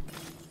whiffing now.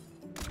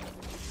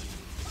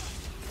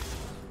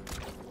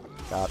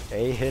 Got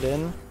a hit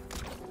in.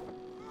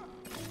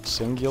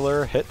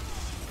 Singular hit,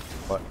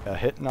 but a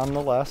hit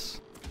nonetheless.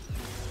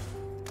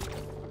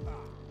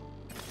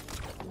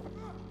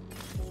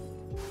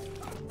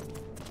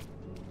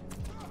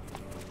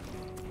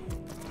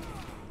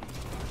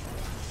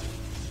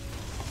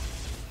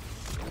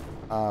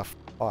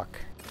 Fuck.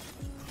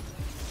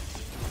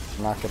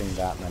 I'm not getting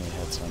that many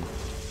hits in.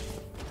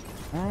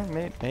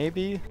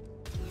 Maybe?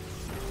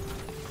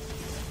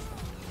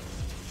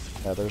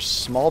 Yeah, there's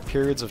small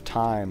periods of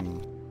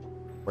time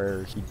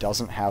where he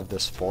doesn't have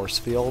this force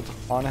field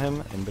on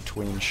him in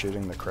between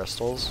shooting the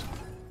crystals.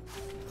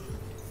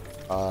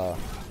 But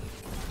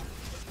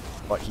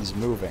he's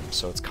moving,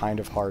 so it's kind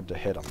of hard to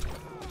hit him.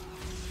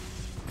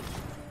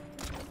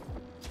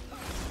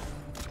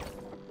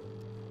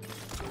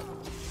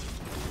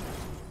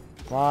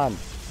 Come on.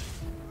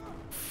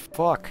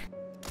 Fuck.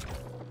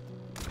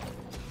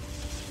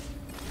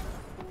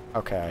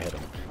 Okay, I hit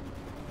him.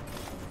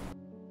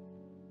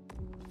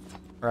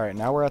 Alright,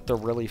 now we're at the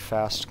really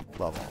fast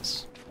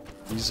levels.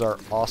 These are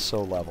also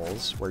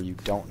levels where you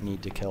don't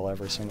need to kill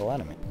every single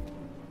enemy.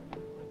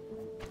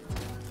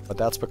 But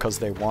that's because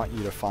they want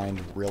you to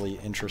find really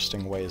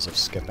interesting ways of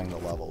skipping the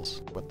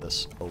levels with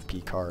this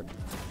OP card.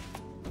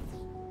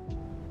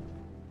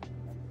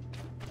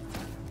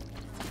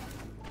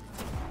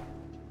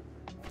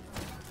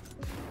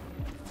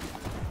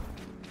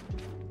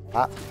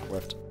 Ah,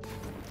 whiffed.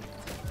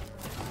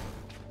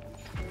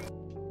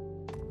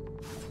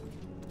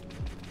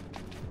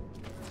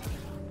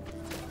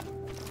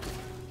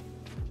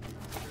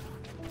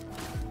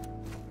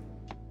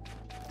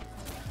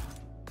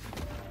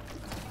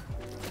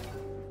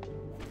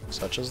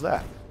 Such as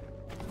that.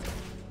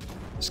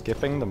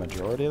 Skipping the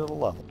majority of the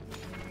level.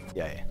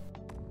 Yay.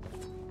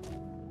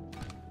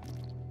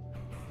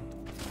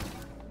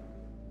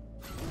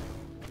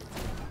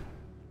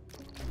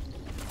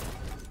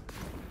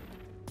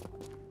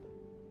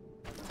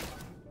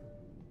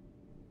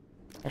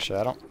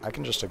 Actually, I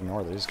can just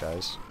ignore these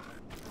guys.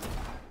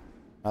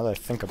 Now that I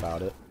think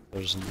about it,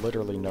 there's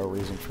literally no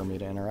reason for me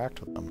to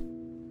interact with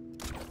them.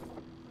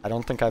 I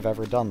don't think I've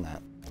ever done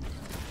that.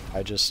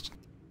 I just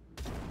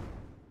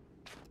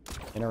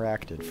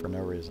interacted for no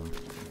reason.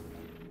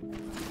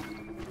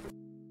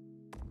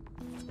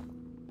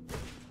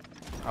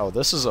 Oh,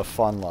 this is a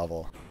fun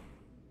level.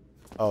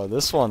 Oh,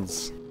 this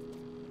one's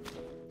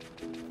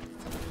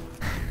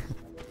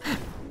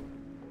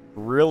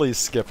really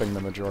skipping the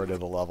majority of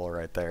the level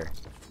right there.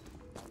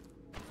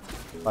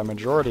 By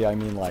majority, I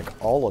mean like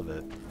all of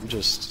it. You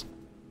just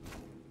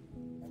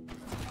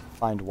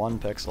find one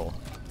pixel.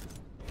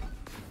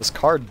 This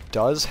card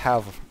does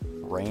have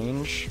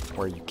range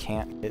where you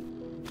can't hit.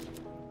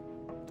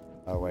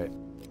 Oh wait,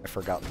 I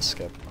forgot to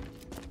skip.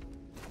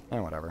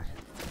 Whatever.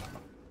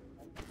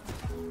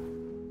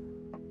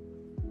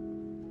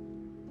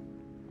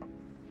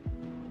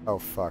 Oh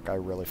fuck, I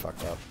really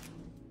fucked up.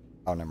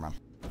 Oh, never mind.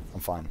 I'm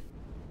fine.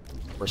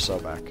 We're so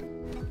back.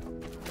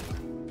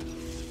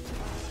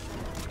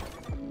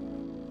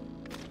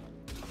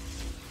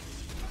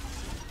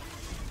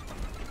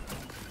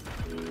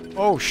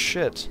 Oh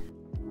shit!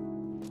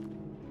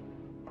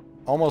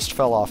 Almost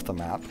fell off the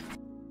map.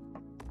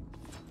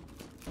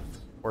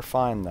 We're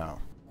fine though.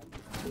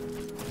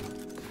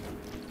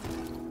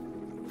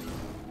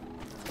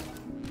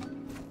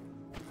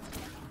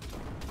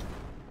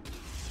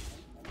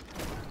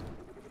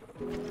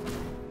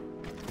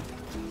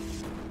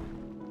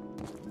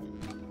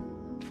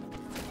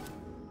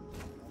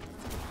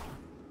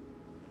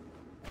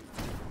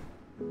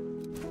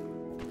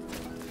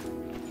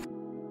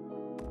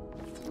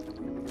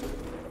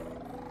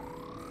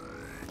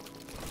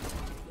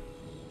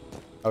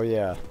 Oh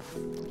yeah,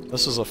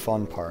 this is a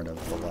fun part of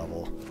the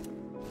level.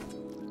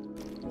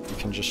 You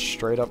can just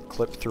straight up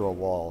clip through a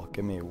wall.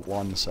 Give me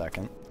 1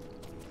 second.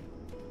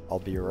 I'll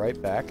be right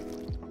back.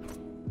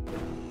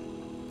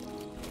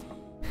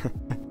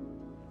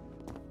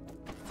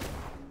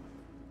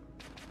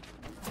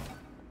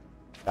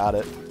 Got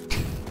it.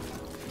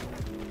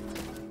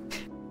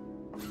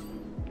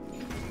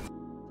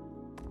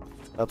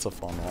 That's a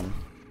fun one.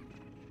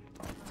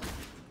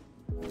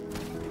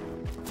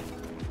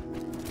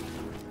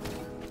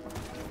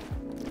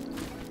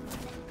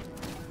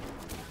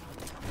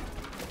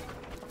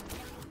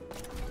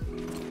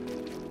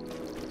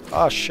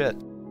 Oh shit.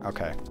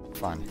 Okay,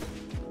 fine.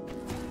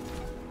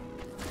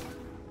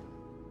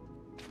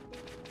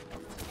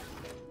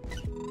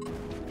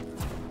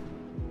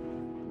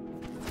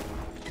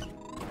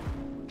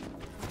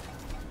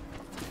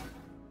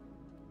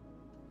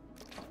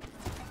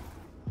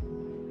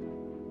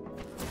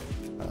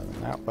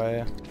 That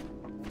way.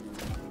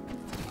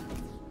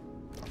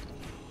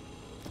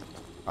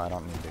 I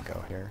don't need to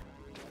go here.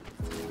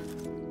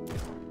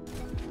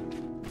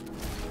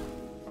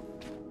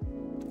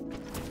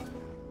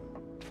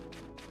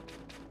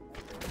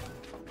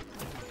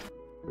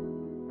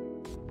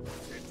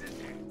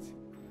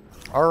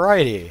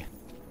 Alrighty.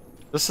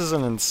 This is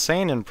an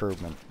insane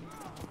improvement.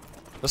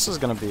 This is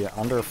gonna be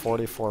under a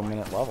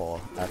 44-minute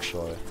level,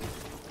 actually.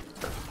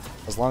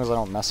 As long as I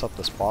don't mess up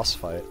this boss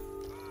fight.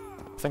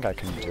 I think I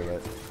can do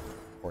it.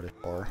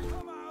 44.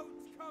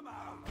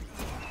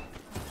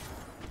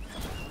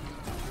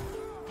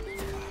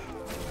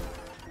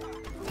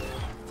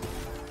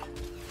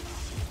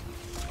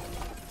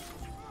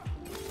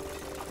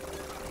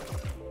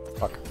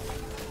 Fuck.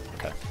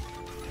 Okay.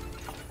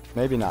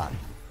 Maybe not.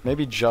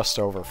 Maybe just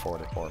over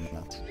 44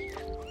 minutes.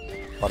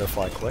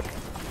 Butterfly click.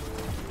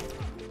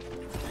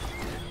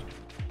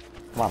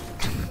 Come on.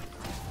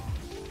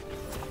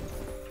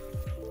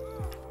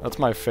 That's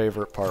my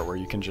favorite part, where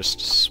you can just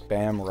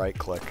spam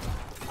right-click.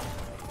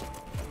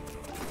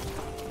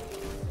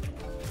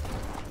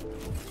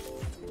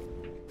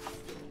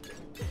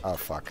 Oh,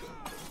 fuck.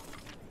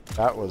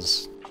 That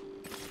was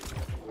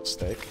a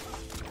mistake.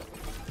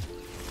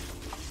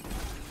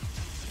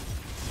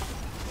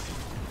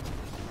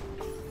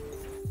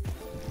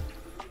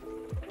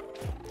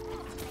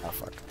 Oh,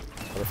 fuck.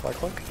 Butterfly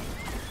click?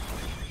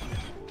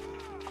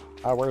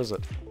 Ah, where is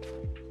it?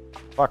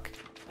 Fuck.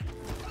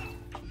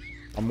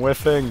 I'm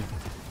whiffing.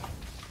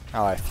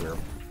 Oh, I threw.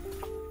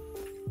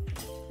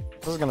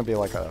 This is gonna be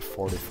like a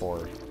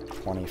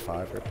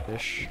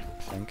 44-25-ish,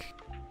 I think.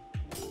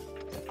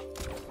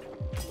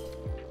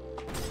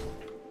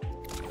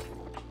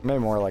 Maybe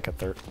more like a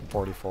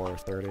 44 or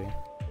 30.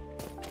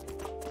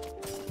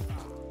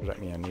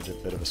 That mean I need a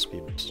bit of a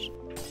speed boost.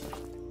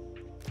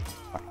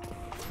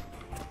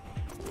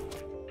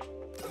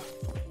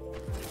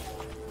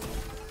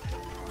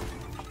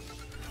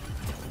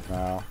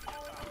 No.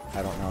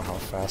 I don't know how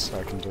fast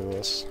I can do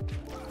this.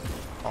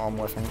 Oh, I'm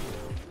whiffing.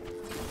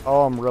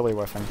 Oh, I'm really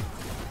whiffing.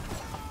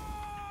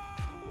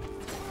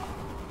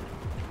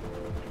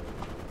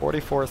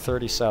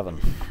 44-37.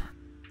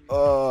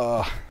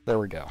 There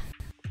we go.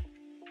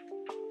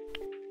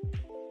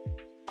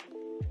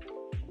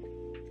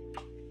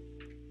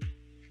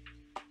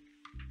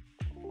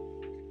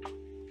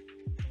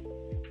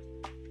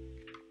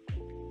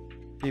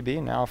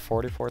 PB now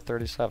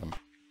 44-37.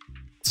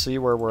 Let's see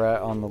where we're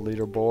at on the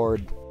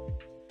leaderboard.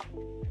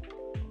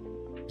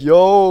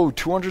 Yo,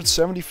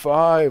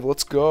 275,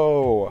 let's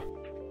go.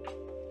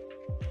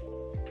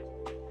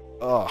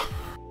 Ugh.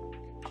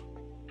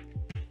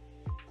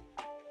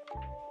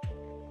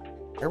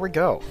 There we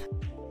go.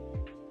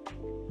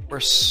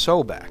 We're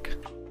so back.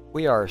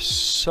 We are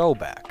so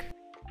back.